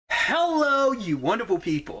Hello, you wonderful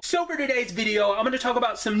people. So for today's video, I'm going to talk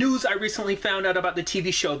about some news I recently found out about the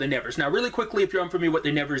TV show The Nevers. Now, really quickly, if you're unfamiliar with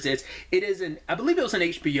The Nevers is, it is I believe it was an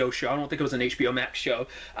HBO show. I don't think it was an HBO Max show.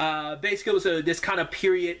 Basically, it was this kind of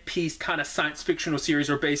period piece, kind of science fictional series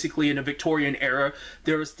where basically in the Victorian era,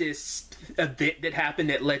 there was this event that happened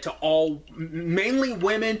that led to all, mainly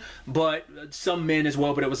women, but some men as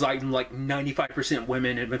well, but it was like 95%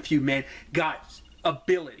 women and a few men got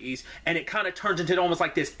abilities, and it kind of turns into almost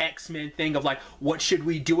like this X-Men thing of like, what should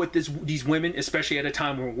we do with these women, especially at a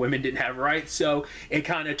time when women didn't have rights. So it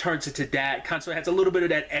kind of turns into that kind of, has a little bit of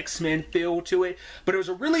that X-Men feel to it. But it was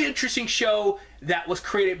a really interesting show that was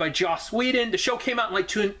created by Joss Whedon. The show came out in like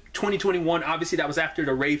 2021. Obviously that was after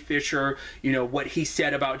the Ray Fisher, you know, what he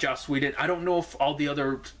said about Joss Whedon. I don't know if all the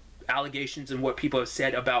other allegations and what people have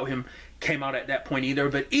said about him came out at that point either,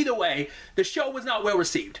 but either way, the show was not well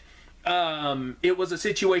received. It was a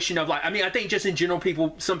situation of like, I mean, I think just in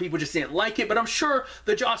general, some people just didn't like it, but I'm sure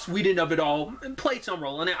the Joss Whedon of it all played some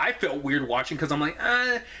role in it. I felt weird watching because I'm like,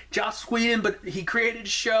 Joss Whedon, but he created a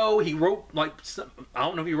show, he wrote like, I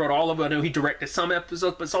don't know if he wrote all of it, I know he directed some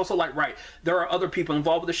episodes, but it's also like, right, there are other people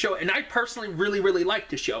involved with the show, and I personally really liked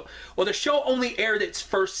the show. Well, the show only aired its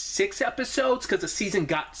first 6 episodes because the season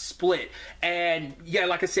got split, and yeah,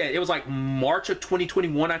 like I said, it was like March of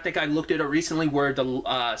 2021, I think I looked at it recently, where the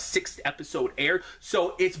 6th episode aired.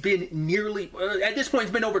 So it's been nearly, at this point,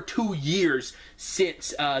 it's been over 2 years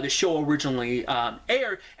since the show originally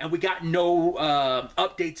aired, and we got no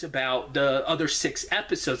updates about the other 6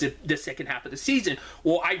 episodes, the second half of the season.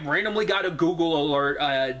 Well, I randomly got a Google alert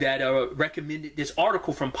that recommended this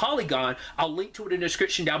article from Polygon. I'll link to it in the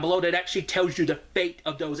description down below, that actually tells you the fate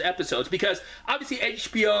of those episodes, because obviously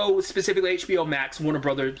HBO, specifically HBO Max,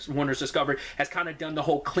 Warner's Discovery, has kind of done the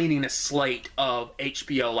whole cleaning the slate of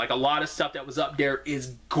HBO. Like, a lot of stuff that was up there is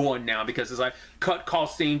gone now because it's like cut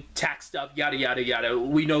costing, tax stuff, yada yada yada.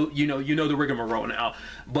 We know, you know the rigmarole now.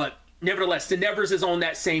 But nevertheless, The Nevers is on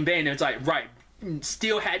that same vein, and it's like, right,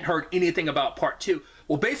 still hadn't heard anything about part 2.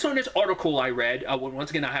 Well, based on this article I read,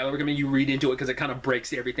 once again, I highly recommend you read into it because it kind of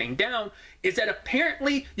breaks everything down, is that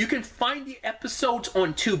apparently you can find the episodes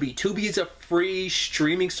on Tubi. Tubi is a free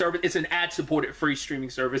streaming service. It's an ad-supported free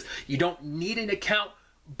streaming service. You don't need an account,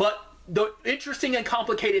 but the interesting and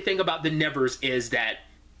complicated thing about The Nevers is that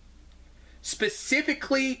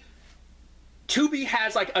specifically Tubi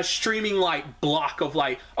has like a streaming like block of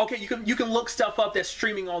like, okay, you can look stuff up that's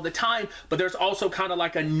streaming all the time, but there's also kind of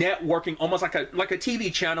like a networking, almost like a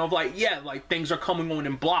TV channel of like, yeah, like things are coming on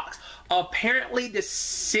in blocks. Apparently the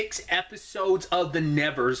 6 episodes of The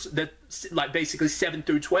Nevers, that like basically 7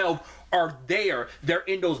 through 12, are there. They're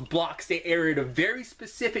in those blocks. They air at a very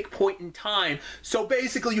specific point in time. So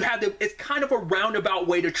basically you have it's kind of a roundabout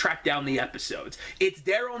way to track down the episodes. It's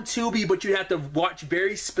there on Tubi, but you have to watch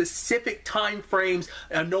very specific time frames,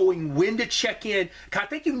 knowing when to check in. I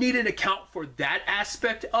think you need an account for that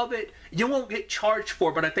aspect of it. You won't get charged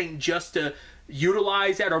for it, but I think just to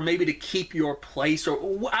utilize that, or maybe to keep your place,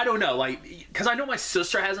 or I don't know, like, because I know my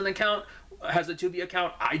sister has an account, has a Tubi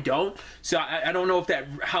account. I don't, so I don't know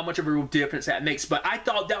if how much of a real difference that makes. But I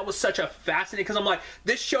thought that was such a fascinating, because I'm like,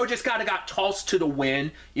 this show just kind of got tossed to the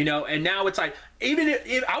wind, you know, and now it's like, even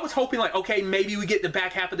if I was hoping like, okay, maybe we get the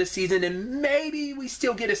back half of the season and maybe we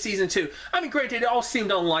still get a season 2. I mean, granted, it all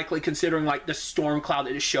seemed unlikely considering like the storm cloud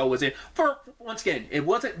that the show was in. Once again, it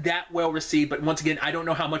wasn't that well received, but once again, I don't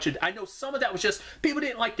know how much I know some of that was just people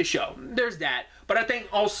didn't like the show. There's that. But I think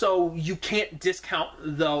also you can't discount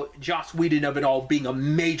the Joss Whedon of it all being a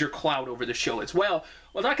major cloud over the show as well.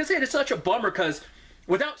 Well, like I said, it's such a bummer because,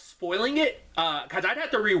 without spoiling it, because I'd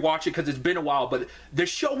have to rewatch it because it's been a while, but the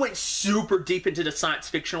show went super deep into the science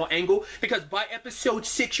fictional angle, because by episode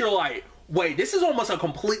 6 you're like, wait, this is almost a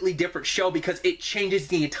completely different show, because it changes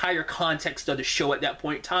the entire context of the show at that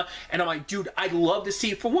point in time. And I'm like, dude, I'd love to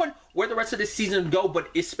see, for one, where the rest of this season would go, but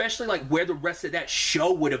especially like where the rest of that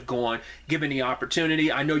show would have gone given the opportunity.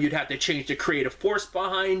 I know you'd have to change the creative force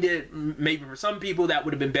behind it. Maybe for some people that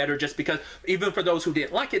would have been better, just because even for those who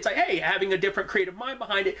didn't like it, it's like, hey, having a different creative mind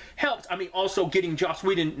behind it helps. I mean, also getting Joss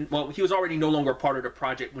Whedon, well, he was already no longer a part of the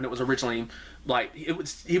project when it was originally, like,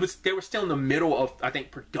 they were still in the middle of, I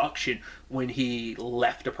think, production when he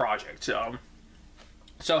left the project.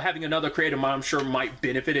 So having another creative mind, I'm sure, might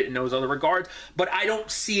benefit it in those other regards. But I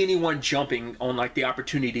don't see anyone jumping on like the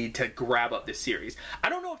opportunity to grab up this series. I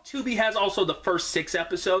don't know if if Tubi has also the first 6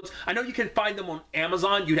 episodes. I know you can find them on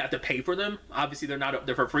Amazon. You'd have to pay for them. Obviously, they're not up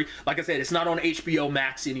there for free. Like I said, it's not on HBO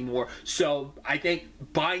Max anymore. So I think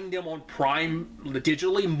buying them on Prime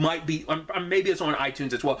digitally might be, maybe it's on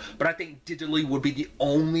iTunes as well, but I think digitally would be the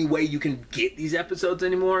only way you can get these episodes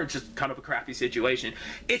anymore. It's just kind of a crappy situation.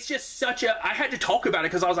 It's just such a, I had to talk about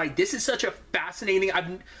it because I was like, this is such a fascinating,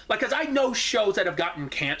 because I know shows that have gotten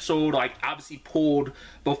canceled, like obviously pulled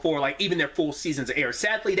before, like even their full seasons air.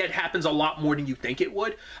 Sadly, that happens a lot more than you think it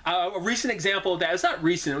would. A recent example of that, it's not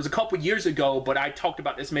recent, it was a couple years ago, but I talked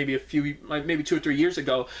about this maybe maybe 2 or 3 years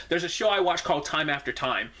ago. There's a show I watched called Time After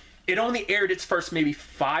Time. It only aired its first maybe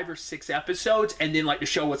 5 or 6 episodes, and then like the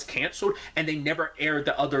show was canceled, and they never aired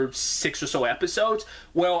the other 6 or so episodes.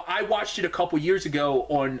 Well, I watched it a couple years ago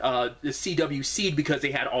on the CW Seed because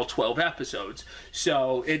they had all 12 episodes.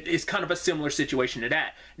 So it's kind of a similar situation to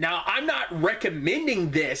that. Now, I'm not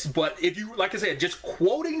recommending this, but if you, like I said, just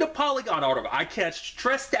quoting the Polygon article, I can't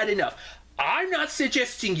stress that enough. I'm not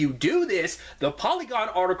suggesting you do this. The Polygon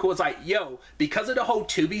article is like, yo, because of the whole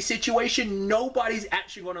Tubi situation, nobody's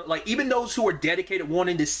actually gonna, like, even those who are dedicated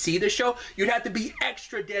wanting to see the show, you'd have to be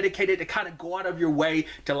extra dedicated to kind of go out of your way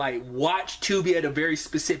to like watch Tubi at a very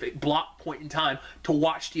specific block point in time to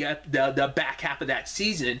watch the back half of that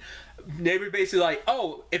season. They were basically like,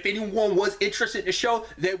 oh, if anyone was interested in the show,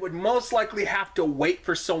 they would most likely have to wait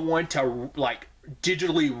for someone to like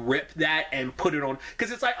digitally rip that and put it on,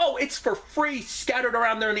 because it's like, oh, it's for free scattered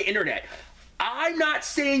around there on the internet. I'm not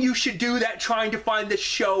saying you should do that trying to find the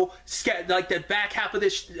show, like the back half of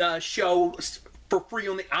this show for free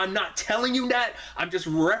on the, I'm not telling you that. I'm just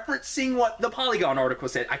referencing what the Polygon article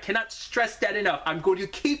said. I cannot stress that enough. I'm going to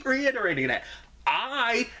keep reiterating that.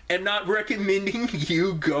 I am not recommending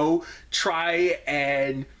you go try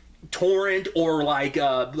and torrent or like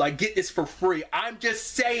get this for free. I'm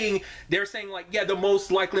just saying, they're saying like, yeah, the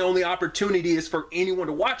most likely only opportunity is for anyone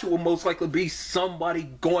to watch it will most likely be somebody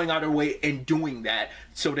going out of their way and doing that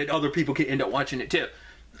so that other people can end up watching it too.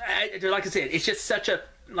 Like I said, it's just such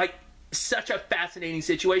a fascinating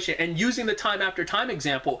situation. And using the Time After Time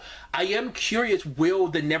example, I am curious, will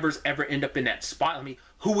the Nevers ever end up in that spot? I mean,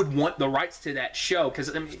 who would want the rights to that show?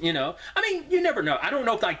 Because, I mean, you know, you never know. I don't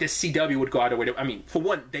know if, like, the CW would go out of their way to, I mean, for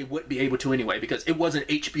one, they wouldn't be able to anyway, because it was an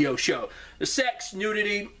HBO show. The sex,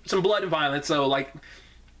 nudity, some blood and violence, so, like,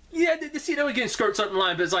 yeah, the CW can skirt something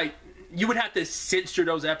line, but it's like, you would have to censor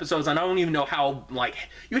those episodes, and I don't even know how, like,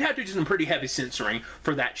 you would have to do some pretty heavy censoring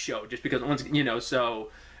for that show, just because, once, you know,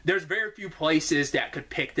 so there's very few places that could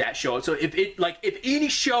pick that show. So if any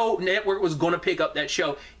show network was going to pick up that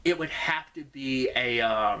show, it would have to be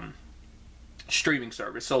a streaming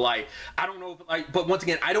service. So like, I don't know if, like, but once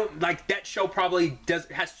again, I don't, like, that show probably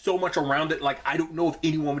has so much around it, like, I don't know if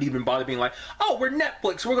anyone would even bother being like, oh, we're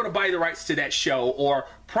Netflix, we're going to buy the rights to that show, or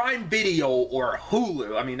Prime Video, or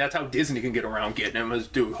Hulu. I mean, that's how Disney can get around getting them, is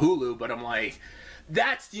through Hulu, but I'm like,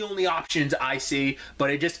 that's the only options I see.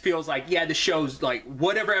 But it just feels like, yeah, the show's like,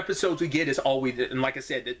 whatever episodes we get is all we, and like I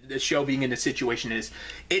said, the show being in the situation is,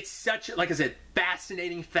 it's such, like I said,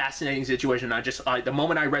 fascinating situation. The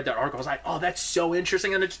moment I read that article, I was like, oh, that's so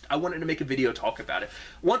interesting, and I wanted to make a video talk about it.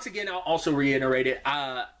 Once again, I'll also reiterate it,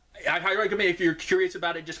 I highly recommend, if you're curious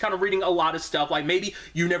about it, just kind of reading a lot of stuff. Like, maybe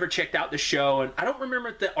you never checked out the show, and I don't remember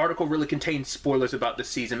if the article really contains spoilers about the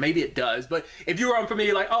season. Maybe it does, but if you're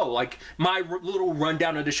unfamiliar, like, oh, like, my little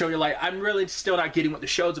rundown of the show, you're like, I'm really still not getting what the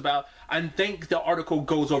show's about, I think the article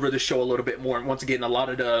goes over the show a little bit more, and once again, a lot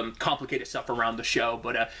of the complicated stuff around the show.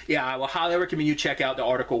 But yeah, I will highly recommend you check out the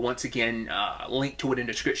article. Once again, link to it in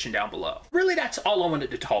the description down below. Really, that's all I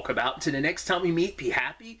wanted to talk about. Until the next time we meet, be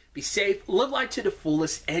happy, be safe, live life to the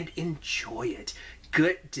fullest, and enjoy it.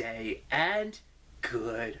 Good day and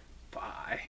goodbye.